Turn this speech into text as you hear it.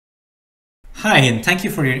Hi, and thank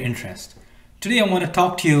you for your interest. Today I want to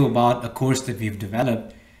talk to you about a course that we've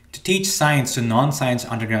developed to teach science to non-science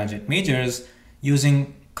undergraduate majors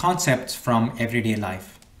using concepts from everyday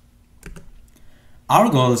life.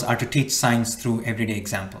 Our goals are to teach science through everyday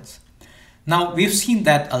examples. Now, we've seen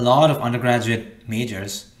that a lot of undergraduate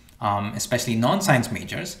majors, especially non-science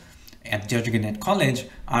majors at Georgia Gwinnett College,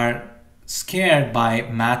 are scared by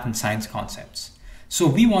math and science concepts. So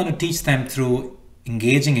we want to teach them through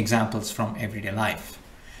engaging examples from everyday life.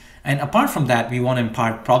 And apart from that, we want to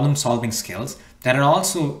impart problem-solving skills that are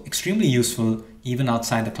also extremely useful even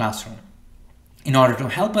outside the classroom. In order to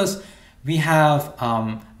help us, we have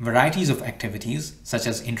varieties of activities such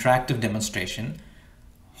as interactive demonstration,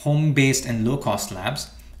 home-based and low-cost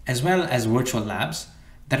labs, as well as virtual labs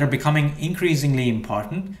that are becoming increasingly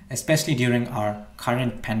important, especially during our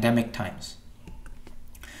current pandemic times.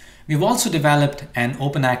 We've also developed an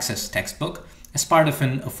open access textbook as part of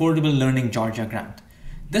an Affordable Learning Georgia grant.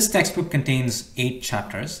 This textbook contains 8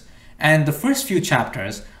 chapters, and the first few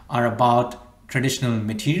chapters are about traditional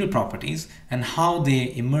material properties and how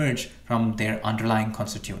they emerge from their underlying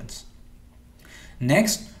constituents.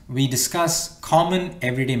 Next, we discuss common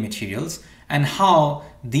everyday materials and how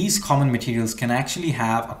these common materials can actually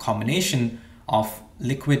have a combination of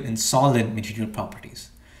liquid and solid material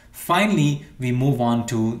properties. Finally, we move on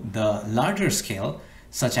to the larger scale,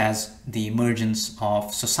 such as the emergence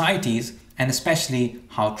of societies and especially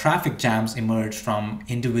how traffic jams emerge from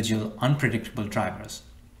individual unpredictable drivers.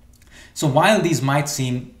 So while these might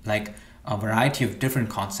seem like a variety of different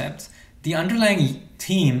concepts, the underlying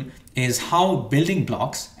theme is how building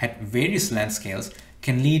blocks at various length scales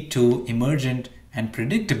can lead to emergent and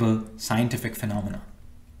predictable scientific phenomena.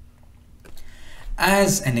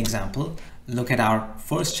 As an example, look at our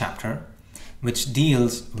first chapter, which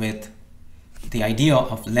deals with the idea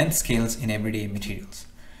of length scales in everyday materials.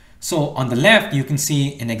 So on the left, you can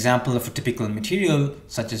see an example of a typical material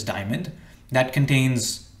such as diamond that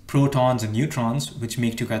contains protons and neutrons, which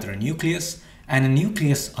make together a nucleus, and a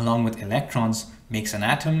nucleus along with electrons makes an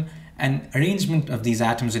atom, and arrangement of these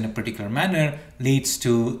atoms in a particular manner leads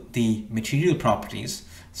to the material properties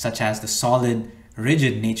such as the solid,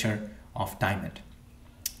 rigid nature of diamond.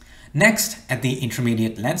 Next, at the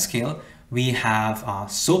intermediate length scale, we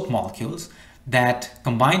have soap molecules that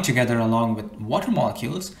combine together along with water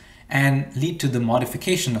molecules and lead to the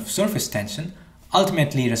modification of surface tension,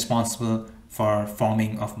 ultimately responsible for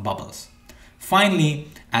forming of bubbles. Finally,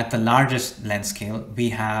 at the largest length scale, we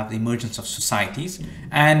have the emergence of societies,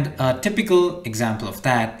 and a typical example of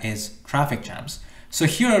that is traffic jams. So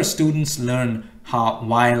here students learn how,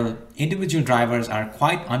 while individual drivers are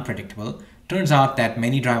quite unpredictable, turns out that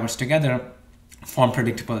many drivers together form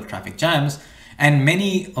predictable traffic jams, and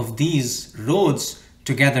many of these roads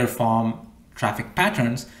together form traffic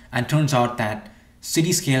patterns, and turns out that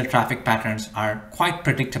city scale traffic patterns are quite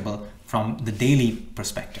predictable from the daily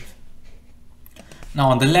perspective. Now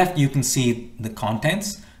on the left, you can see the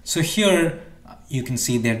contents. So here you can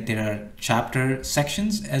see that there are chapter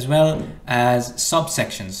sections as well as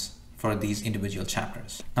subsections for these individual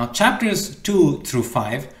chapters. Now chapters 2 through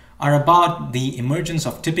 5 are about the emergence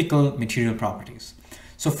of typical material properties.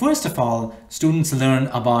 So first of all, students learn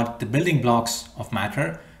about the building blocks of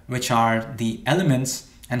matter, which are the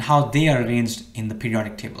elements and how they are arranged in the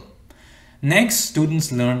periodic table. Next,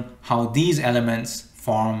 students learn how these elements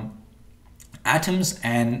form atoms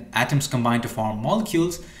and atoms combine to form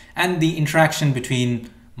molecules, and the interaction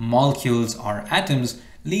between molecules or atoms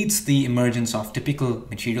leads to the emergence of typical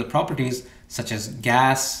material properties such as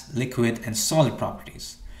gas, liquid, and solid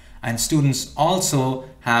properties. And students also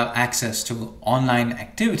have access to online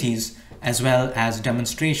activities as well as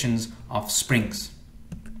demonstrations of springs.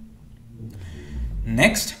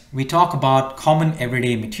 Next, we talk about common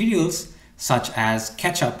everyday materials such as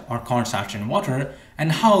ketchup or cornstarch in water,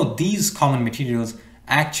 and how these common materials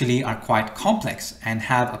actually are quite complex and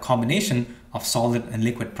have a combination of solid and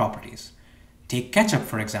liquid properties. Take ketchup,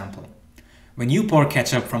 for example. When you pour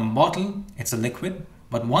ketchup from a bottle, it's a liquid,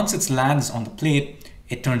 but once it lands on the plate,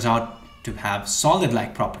 it turns out to have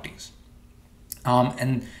solid-like properties.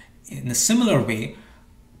 And in a similar way,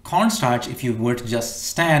 cornstarch, if you were to just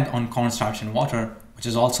stand on cornstarch in water, which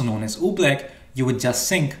is also known as oobleck, you would just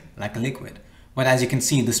sink like a liquid. But as you can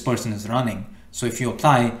see, this person is running. So if you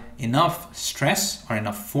apply enough stress or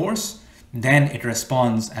enough force, then it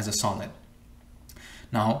responds as a solid.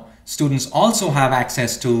 Now, students also have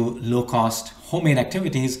access to low-cost homemade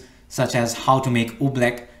activities such as how to make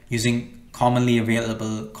oobleck using commonly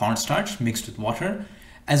available cornstarch mixed with water,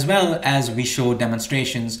 as well as we show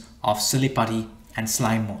demonstrations of silly putty and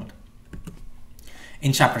slime mold.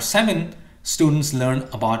 In chapter 7, students learn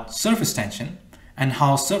about surface tension and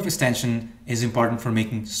how surface tension is important for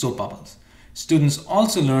making soap bubbles. Students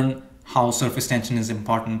also learn how surface tension is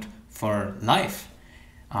important for life,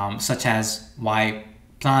 such as why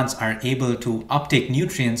plants are able to uptake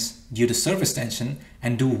nutrients due to surface tension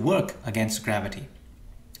and do work against gravity.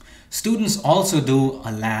 Students also do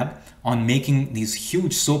a lab on making these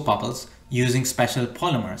huge soap bubbles using special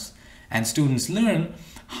polymers, and students learn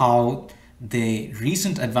how the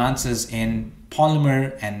recent advances in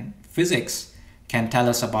polymer and physics can tell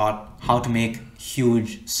us about how to make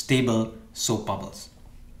huge, stable soap bubbles.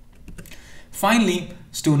 Finally,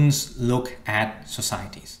 students look at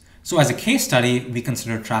societies. So as a case study, we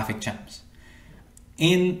consider traffic jams.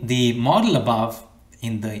 In the model above,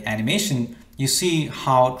 in the animation, you see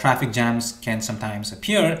how traffic jams can sometimes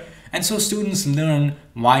appear, and so students learn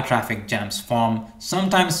why traffic jams form,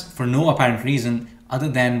 sometimes for no apparent reason other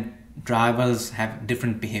than drivers have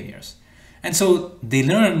different behaviors. And so they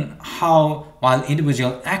learn how, while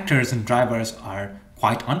individual actors and drivers are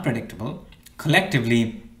quite unpredictable,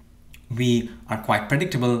 collectively we are quite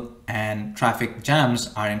predictable, and traffic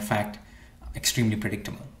jams are in fact extremely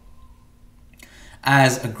predictable.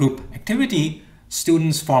 As a group activity,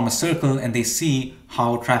 students form a circle and they see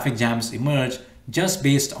how traffic jams emerge just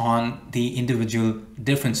based on the individual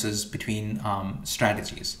differences between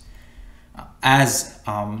strategies. As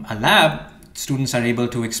a lab, students are able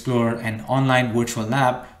to explore an online virtual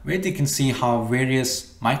lab where they can see how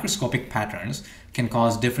various microscopic patterns can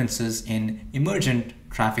cause differences in emergent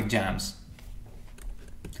traffic jams.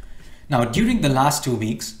 Now, during the last 2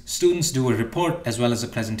 weeks, students do a report as well as a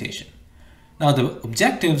presentation. Now, the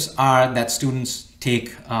objectives are that students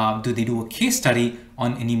do a case study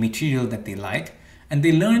on any material that they like, and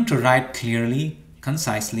they learn to write clearly,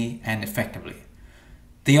 concisely, and effectively.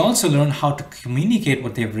 They also learn how to communicate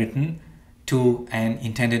what they've written to an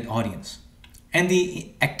intended audience. And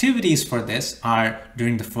the activities for this are,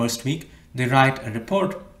 during the first week, they write a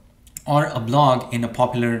report or a blog in a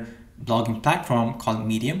popular blogging platform called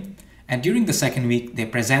Medium. And during the second week, they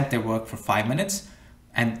present their work for 5 minutes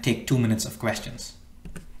and take 2 minutes of questions.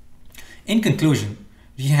 In conclusion,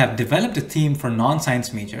 we have developed a theme for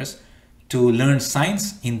non-science majors to learn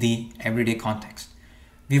science in the everyday context.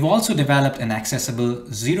 We've also developed an accessible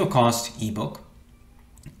zero-cost ebook,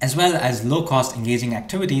 as well as low-cost engaging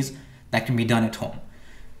activities that can be done at home.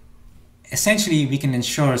 Essentially, we can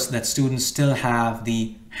ensure that students still have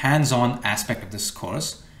the hands-on aspect of this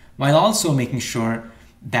course, while also making sure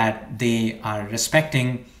that they are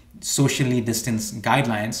respecting socially distanced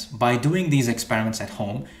guidelines by doing these experiments at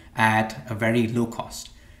home at a very low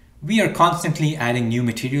cost. We are constantly adding new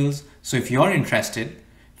materials, so if you're interested,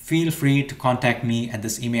 feel free to contact me at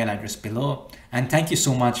this email address below. And thank you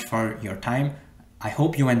so much for your time. I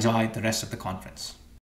hope you enjoy the rest of the conference.